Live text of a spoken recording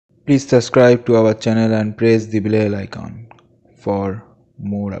Please subscribe to our channel and press the bell icon for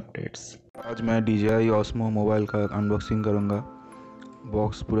more updates. आज मैं DJI Osmo Mobile का unboxing करूँगा।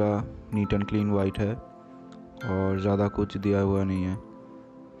 Box पूरा neat and clean white है और ज़्यादा कुछ दिया हुआ नहीं है।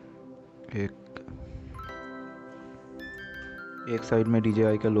 एक साइड में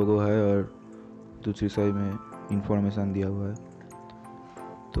DJI का लोगो है और दूसरी साइड में इंफॉर्मेशन दिया हुआ है।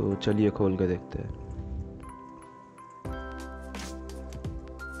 तो चलिए खोल के देखते हैं।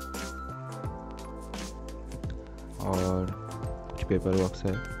 और कुछ पेपर बॉक्स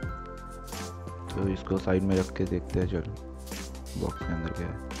है, तो इसको साइड में रख के देखते हैं। चलो बॉक्स के अंदर क्या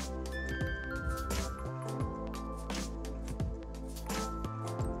है।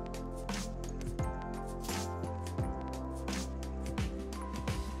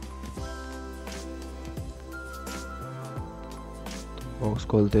 बॉक्स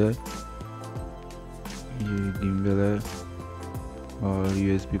खोलते हैं। ये गिम्बल है और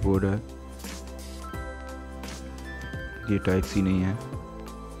USB पोर्ट है। ये टाइप सी नहीं है।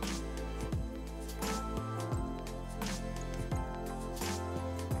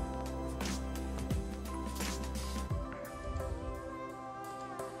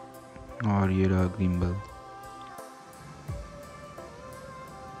 और ये रहा गिम्बल।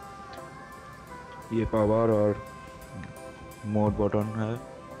 ये पावर और मोड बटन है।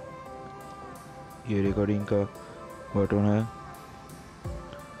 ये रिकॉर्डिंग का बटन है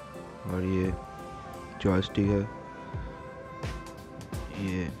और ये जॉयस्टिक है।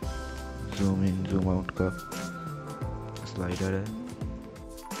 ये जूम इन जूम आउट का स्लाइडर है।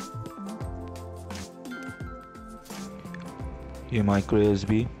 ये माइक्रो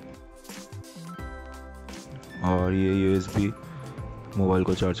USB और ये USB मोबाइल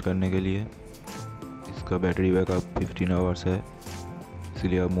को चार्ज करने के लिए। इसका बैटरी बैकअप 15 आवर्स है,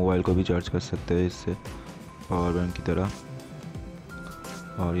 इसलिए आप मोबाइल को भी चार्ज कर सकते हैं इससे पावर बैंक की तरह।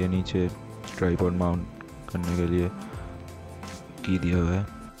 और ये नीचे ट्राइपॉड माउंट करने के लिए की दिया हुआ है।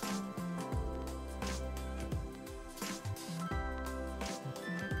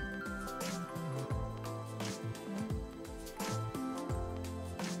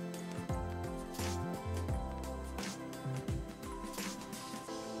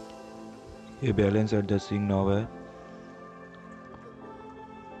 ये बैलेंस एडजस्टिंग नॉब है।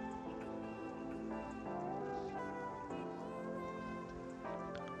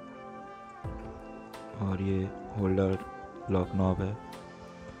 और ये होल्डर लॉक नॉब है।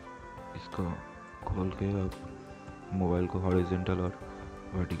 इसको खोल के आप मोबाइल को हॉरिजॉन्टल और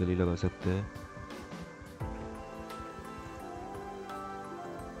वर्टिकली लगा सकते हैं।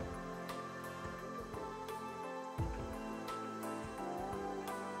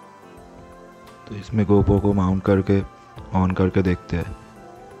 तो इसमें GoPro को माउंट करके ऑन करके देखते हैं।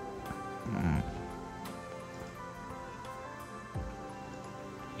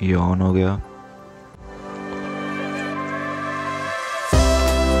 ये ऑन हो गया।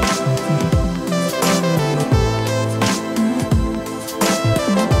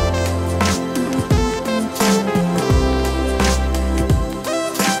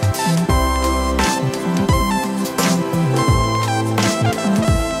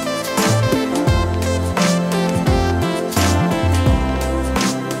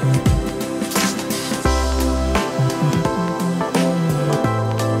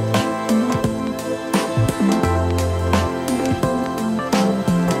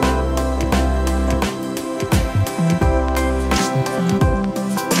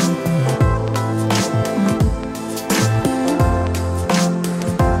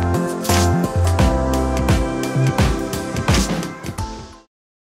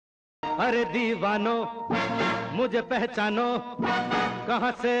 अरे दीवानो मुझे पहचानो,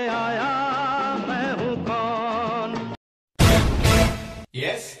 कहाँ से आया मैं हूँ कौन?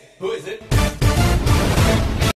 Yes, who is